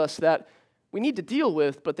around us that we need to deal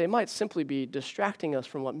with, but they might simply be distracting us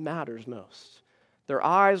from what matters most. Their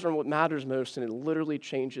eyes are on what matters most, and it literally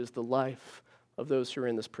changes the life of those who are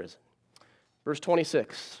in this prison. Verse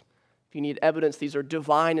 26. If you need evidence, these are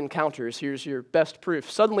divine encounters. Here's your best proof.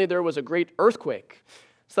 Suddenly there was a great earthquake,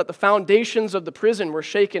 so that the foundations of the prison were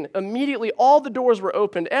shaken. Immediately all the doors were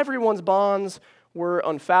opened. Everyone's bonds were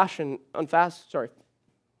unfastened. When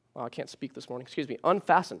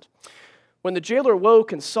the jailer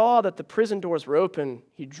woke and saw that the prison doors were open,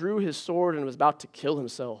 he drew his sword and was about to kill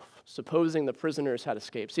himself, supposing the prisoners had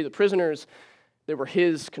escaped. See, the prisoners, they were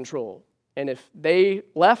his control. And if they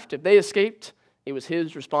left, if they escaped, it was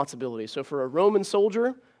his responsibility. So for a Roman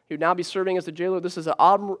soldier who'd now be serving as the jailer, this is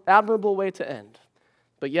an admirable way to end.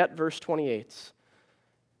 But yet, verse 28,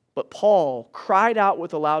 but Paul cried out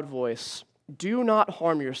with a loud voice, "Do not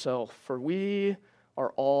harm yourself, for we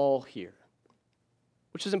are all here."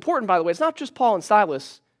 Which is important, by the way. It's not just Paul and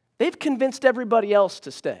Silas. They've convinced everybody else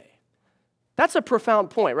to stay. That's a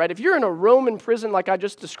profound point, right? If you're in a Roman prison like I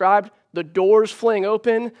just described, the doors fling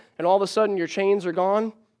open, and all of a sudden your chains are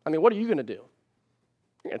gone, I mean, what are you going to do?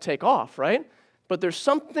 You're going to take off, right? But there's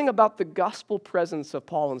something about the gospel presence of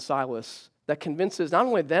Paul and Silas that convinces not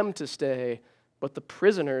only them to stay, but the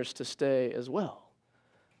prisoners to stay as well.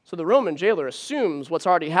 So the Roman jailer assumes what's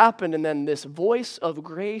already happened, and then this voice of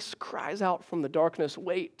grace cries out from the darkness,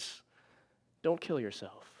 "Wait, don't kill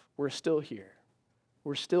yourself. We're still here.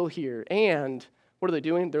 We're still here." And what are they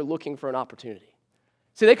doing? They're looking for an opportunity.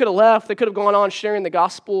 See, they could have left. They could have gone on sharing the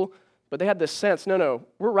gospel, but they had this sense, no,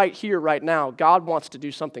 we're right here, right now. God wants to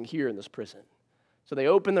do something here in this prison. So they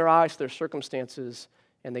open their eyes to their circumstances,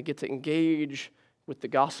 and they get to engage with the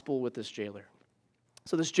gospel with this jailer.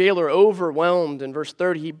 So this jailer, overwhelmed, in verse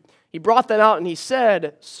 30, he brought them out and he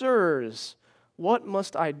said, "Sirs, what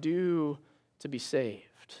must I do to be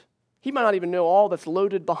saved?" He might not even know all that's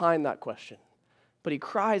loaded behind that question, but he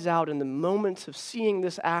cries out in the moment of seeing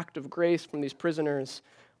this act of grace from these prisoners,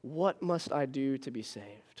 "What must I do to be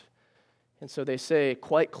saved?" And so they say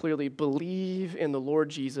quite clearly, "Believe in the Lord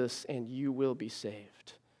Jesus and you will be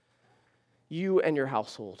saved, you and your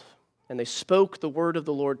household." And they spoke the word of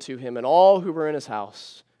the Lord to him and all who were in his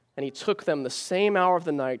house. And he took them the same hour of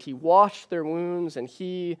the night. He washed their wounds, and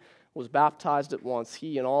he was baptized at once,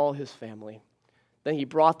 he and all his family. Then he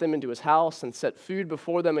brought them into his house and set food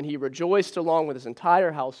before them, and he rejoiced along with his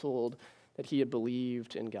entire household that he had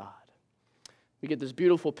believed in God. We get this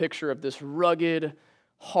beautiful picture of this rugged,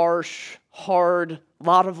 harsh, hard,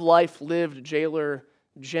 lot of life lived jailer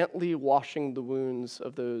gently washing the wounds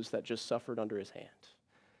of those that just suffered under his hand.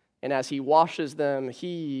 And as he washes them,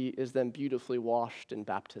 he is then beautifully washed in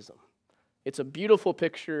baptism. It's a beautiful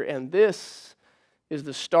picture, and this is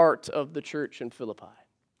the start of the church in Philippi.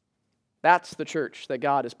 That's the church that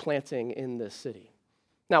God is planting in this city.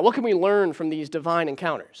 Now, what can we learn from these divine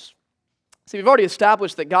encounters? See, we've already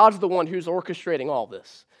established that God's the one who's orchestrating all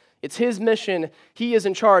this. It's his mission. He is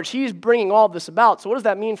in charge. He's bringing all this about. So what does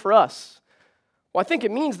that mean for us? Well, I think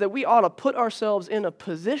it means that we ought to put ourselves in a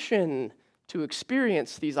position to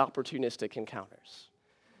experience these opportunistic encounters.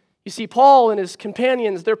 You see, Paul and his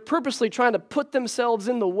companions, they're purposely trying to put themselves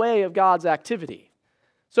in the way of God's activity.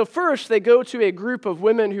 So first, they go to a group of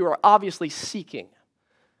women who are obviously seeking.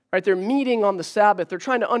 Right? They're meeting on the Sabbath. They're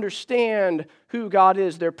trying to understand who God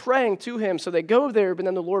is. They're praying to him. So they go there, but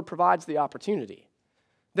then the Lord provides the opportunity.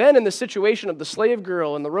 Then in the situation of the slave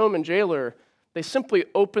girl and the Roman jailer, they simply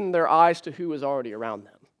open their eyes to who is already around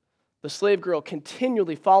them. The slave girl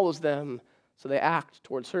continually follows them, so they act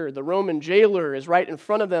towards her. The Roman jailer is right in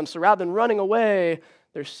front of them, so rather than running away,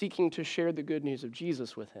 they're seeking to share the good news of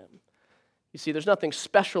Jesus with him. You see, there's nothing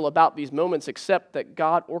special about these moments except that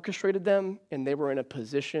God orchestrated them, and they were in a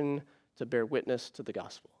position to bear witness to the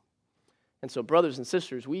gospel. And so, brothers and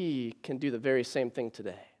sisters, we can do the very same thing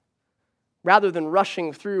today. Rather than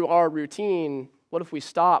rushing through our routine, what if we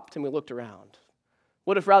stopped and we looked around?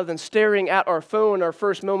 What if rather than staring at our phone, our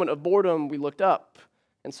first moment of boredom, we looked up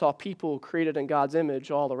and saw people created in God's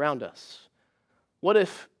image all around us? What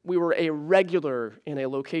if we were a regular in a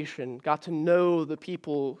location, got to know the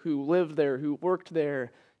people who lived there, who worked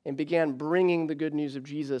there, and began bringing the good news of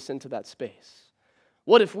Jesus into that space?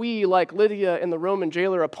 What if we, like Lydia and the Roman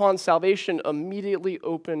jailer, upon salvation, immediately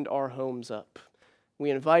opened our homes up? We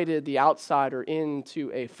invited the outsider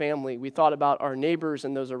into a family. We thought about our neighbors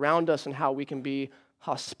and those around us and how we can be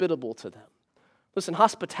hospitable to them. Listen,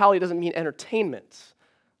 hospitality doesn't mean entertainment.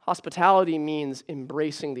 Hospitality means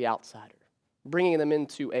embracing the outsider, bringing them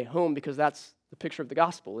into a home, because that's the picture of the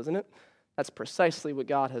gospel, isn't it? That's precisely what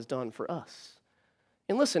God has done for us.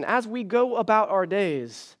 And listen, as we go about our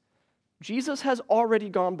days, Jesus has already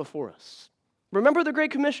gone before us. Remember the Great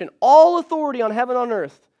Commission. All authority on heaven and on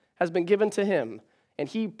earth has been given to him, and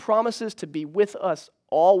he promises to be with us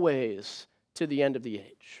always to the end of the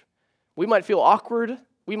age. We might feel awkward.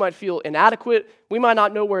 We might feel inadequate. We might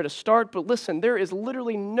not know where to start. But listen, there is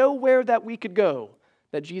literally nowhere that we could go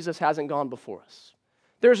that Jesus hasn't gone before us.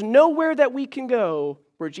 There's nowhere that we can go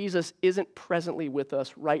where Jesus isn't presently with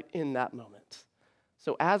us right in that moment.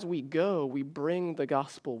 So as we go, we bring the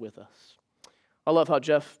gospel with us. I love how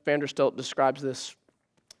Jeff Vanderstelt describes this.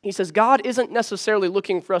 He says, God isn't necessarily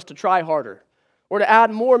looking for us to try harder or to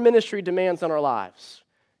add more ministry demands on our lives.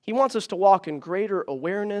 He wants us to walk in greater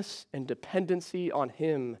awareness and dependency on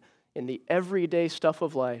him in the everyday stuff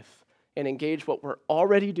of life and engage what we're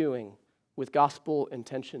already doing with gospel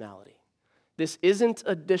intentionality. This isn't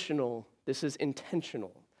additional, this is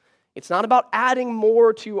intentional. It's not about adding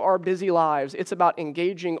more to our busy lives. It's about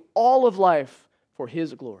engaging all of life for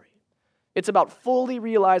his glory. It's about fully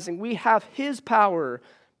realizing we have his power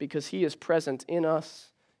because he is present in us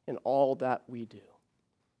in all that we do.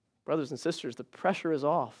 Brothers and sisters, the pressure is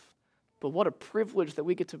off, but what a privilege that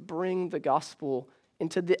we get to bring the gospel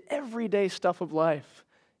into the everyday stuff of life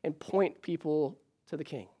and point people to the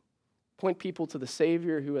King, point people to the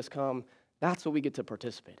Savior who has come. That's what we get to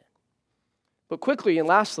participate in. But quickly and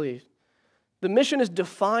lastly, the mission is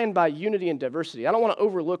defined by unity and diversity. I don't want to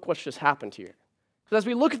overlook what's just happened here. Because as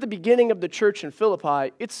we look at the beginning of the church in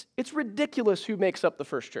Philippi, it's ridiculous who makes up the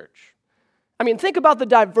first church. I mean, think about the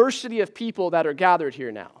diversity of people that are gathered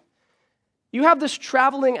here now. You have this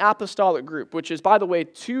traveling apostolic group, which is, by the way,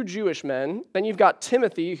 2 Jewish men. Then you've got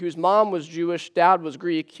Timothy, whose mom was Jewish, dad was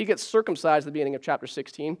Greek. He gets circumcised at the beginning of chapter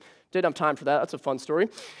 16. Didn't have time for that. That's a fun story.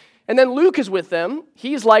 And then Luke is with them.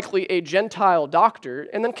 He's likely a Gentile doctor.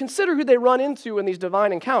 And then consider who they run into in these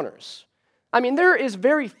divine encounters. I mean, there is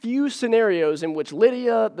very few scenarios in which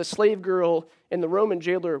Lydia, the slave girl, and the Roman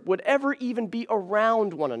jailer would ever even be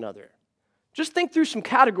around one another. Just think through some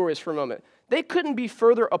categories for a moment. They couldn't be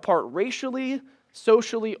further apart racially,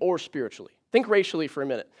 socially, or spiritually. Think racially for a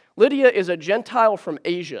minute. Lydia is a Gentile from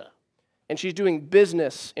Asia, and she's doing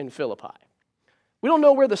business in Philippi. We don't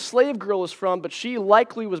know where the slave girl is from, but she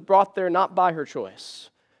likely was brought there not by her choice.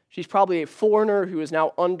 She's probably a foreigner who is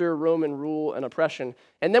now under Roman rule and oppression.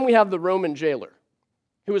 And then we have the Roman jailer,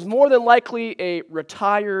 who is more than likely a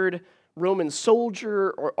retired Roman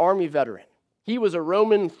soldier or army veteran. He was a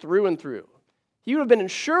Roman through and through. He would have been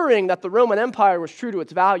ensuring that the Roman Empire was true to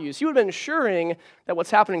its values. He would have been ensuring that what's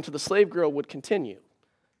happening to the slave girl would continue.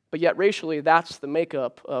 But yet racially, that's the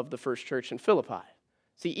makeup of the first church in Philippi.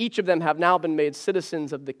 See, each of them have now been made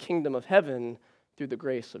citizens of the kingdom of heaven through the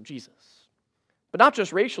grace of Jesus. But not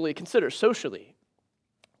just racially, consider socially.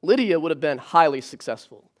 Lydia would have been highly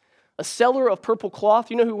successful. A seller of purple cloth.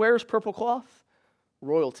 You know who wears purple cloth?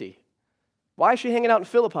 Royalty. Why is she hanging out in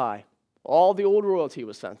Philippi? All the old royalty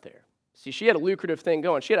was sent there. See, she had a lucrative thing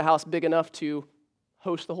going. She had a house big enough to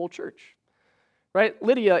host the whole church. Right?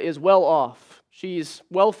 Lydia is well off. She's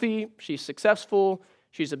wealthy. She's successful.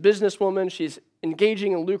 She's a businesswoman. She's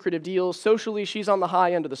engaging in lucrative deals. Socially, she's on the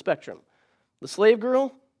high end of the spectrum. The slave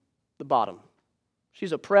girl, the bottom.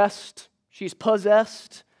 She's oppressed. She's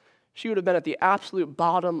possessed. She would have been at the absolute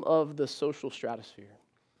bottom of the social stratosphere.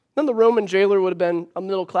 Then the Roman jailer would have been a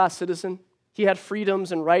middle-class citizen. He had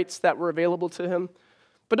freedoms and rights that were available to him.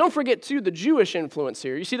 But don't forget, too, the Jewish influence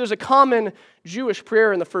here. You see, there's a common Jewish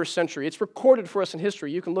prayer in the first century. It's recorded for us in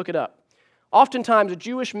history. You can look it up. Oftentimes,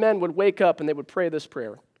 Jewish men would wake up and they would pray this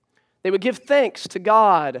prayer. They would give thanks to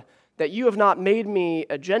God that you have not made me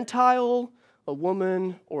a Gentile, a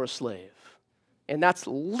woman, or a slave. And that's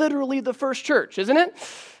literally the first church, isn't it?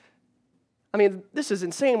 I mean, this is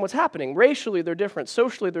insane what's happening. Racially, they're different.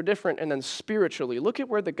 Socially, they're different. And then spiritually, look at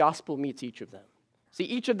where the gospel meets each of them. See,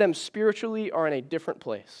 each of them spiritually are in a different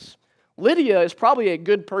place. Lydia is probably a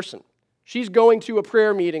good person. She's going to a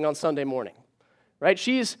prayer meeting on Sunday morning, right?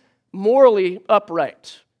 She's morally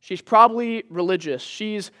upright. She's probably religious.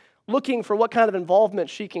 She's looking for what kind of involvement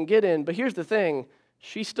she can get in. But here's the thing,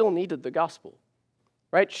 she still needed the gospel,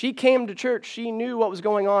 right? She came to church. She knew what was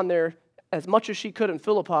going on there as much as she could in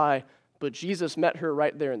Philippi, but Jesus met her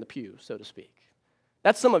right there in the pew, so to speak.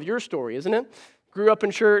 That's some of your story, isn't it? Grew up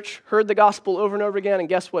in church, heard the gospel over and over again, and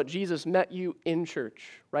guess what? Jesus met you in church,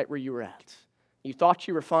 right where you were at. You thought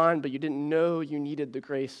you were fine, but you didn't know you needed the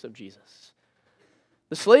grace of Jesus.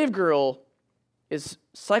 The slave girl is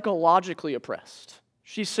psychologically oppressed.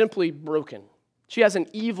 She's simply broken. She has an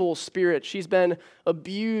evil spirit. She's been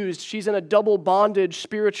abused. She's in a double bondage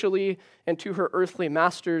spiritually and to her earthly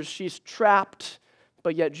masters. She's trapped,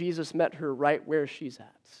 but yet Jesus met her right where she's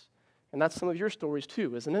at. And that's some of your stories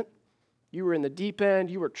too, isn't it? You were in the deep end.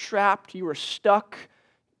 You were trapped. You were stuck.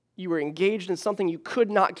 You were engaged in something you could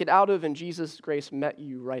not get out of, and Jesus' grace met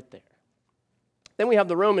you right there. Then we have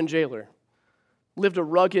the Roman jailer. Lived a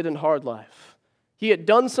rugged and hard life. He had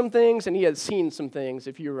done some things and he had seen some things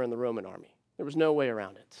if you were in the Roman army. There was no way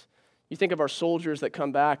around it. You think of our soldiers that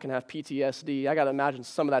come back and have PTSD, I got to imagine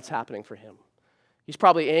some of that's happening for him. He's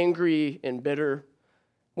probably angry and bitter.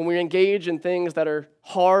 When we engage in things that are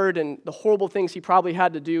hard and the horrible things he probably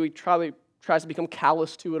had to do, he probably tries to become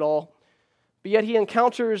callous to it all. But yet he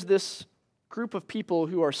encounters this group of people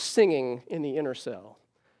who are singing in the inner cell.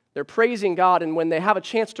 They're praising God, and when they have a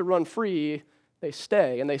chance to run free, they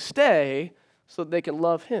stay. And they stay so that they can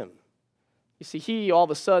love him. You see, all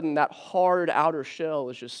of a sudden, that hard outer shell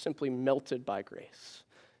is just simply melted by grace.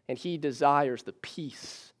 And he desires the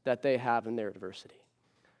peace that they have in their adversity.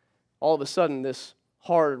 All of a sudden, this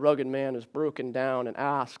hard, rugged man is broken down and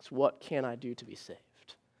asks, what can I do to be saved?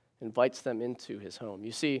 Invites them into his home.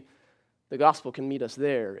 You see, the gospel can meet us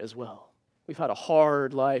there as well. We've had a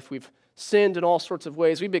hard life. We've sinned in all sorts of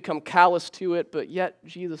ways. We've become callous to it, but yet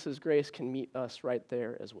Jesus' grace can meet us right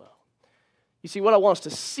there as well. You see, what I want us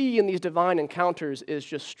to see in these divine encounters is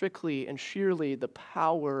just strictly and sheerly the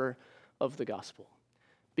power of the gospel.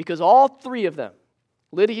 Because all three of them,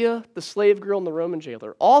 Lydia, the slave girl, and the Roman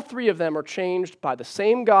jailer, all three of them are changed by the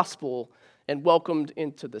same gospel and welcomed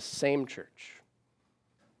into the same church.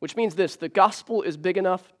 Which means this, the gospel is big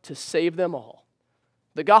enough to save them all.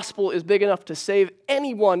 The gospel is big enough to save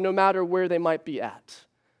anyone, no matter where they might be at.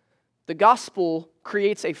 The gospel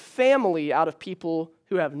creates a family out of people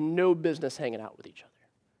who have no business hanging out with each other.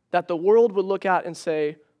 That the world would look at and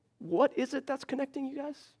say, what is it that's connecting you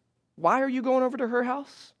guys? Why are you going over to her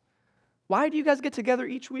house? Why do you guys get together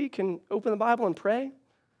each week and open the Bible and pray?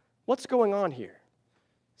 What's going on here?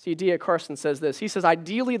 See, D.A. Carson says this. He says,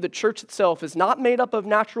 ideally, the church itself is not made up of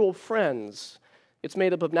natural friends. It's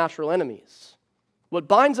made up of natural enemies. What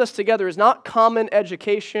binds us together is not common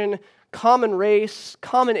education, common race,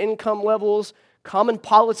 common income levels, common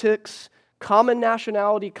politics, common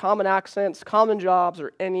nationality, common accents, common jobs,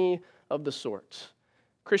 or any of the sort.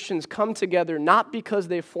 Christians come together not because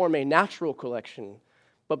they form a natural collection,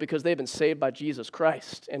 but because they've been saved by Jesus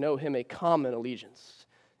Christ and owe him a common allegiance.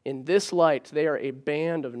 In this light, they are a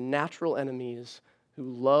band of natural enemies who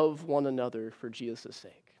love one another for Jesus'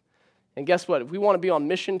 sake. And guess what? If we want to be on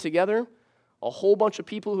mission together, a whole bunch of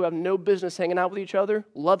people who have no business hanging out with each other,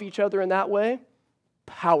 love each other in that way,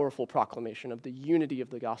 powerful proclamation of the unity of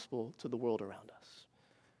the gospel to the world around us.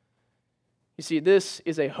 You see, this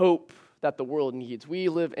is a hope that the world needs. We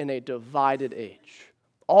live in a divided age.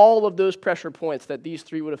 All of those pressure points that these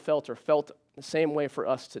three would have felt are felt the same way for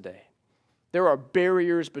us today. There are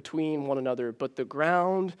barriers between one another, but the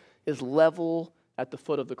ground is level at the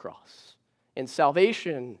foot of the cross. And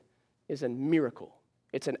salvation is a miracle.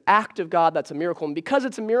 It's an act of God that's a miracle. And because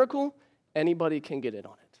it's a miracle, anybody can get in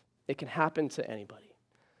on it. It can happen to anybody.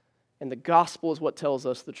 And the gospel is what tells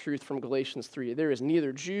us the truth from Galatians 3. There is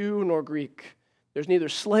neither Jew nor Greek. There's neither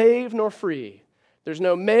slave nor free. There's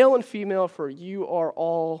no male and female, for you are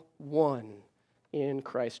all one in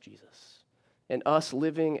Christ Jesus. And us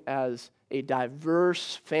living as a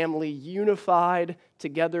diverse family, unified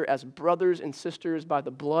together as brothers and sisters by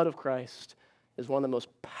the blood of Christ, is one of the most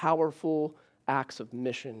powerful acts of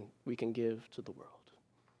mission we can give to the world.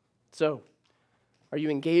 So, are you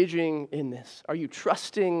engaging in this? Are you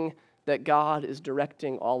trusting that God is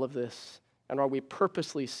directing all of this? And are we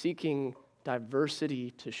purposely seeking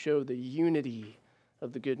diversity to show the unity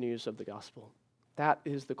of the good news of the gospel? That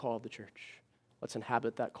is the call of the church. Let's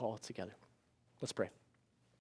inhabit that call together. Let's pray.